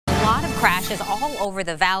crashes all over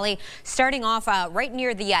the valley. Starting off right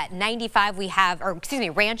near the 95, we have,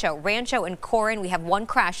 Rancho and Corin. We have one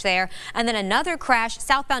crash there, and then another crash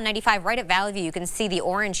southbound 95 right at Valley View. You can see the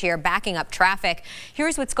orange here backing up traffic.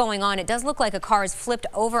 Here's what's going on. It does look like a car is flipped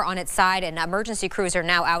over on its side, and emergency crews are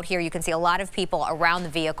now out here. You can see a lot of people around the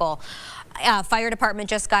vehicle. Fire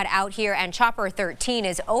department just got out here, and Chopper 13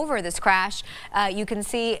 is over this crash. You can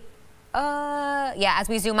see as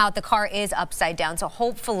we zoom out, the car is upside down, so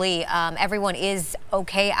hopefully everyone is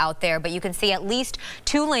okay out there. But you can see at least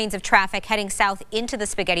 2 lanes of traffic heading south into the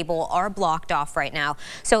Spaghetti Bowl are blocked off right now.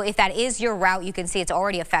 So if that is your route, you can see it's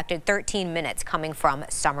already affected 13 minutes coming from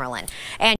Summerlin. And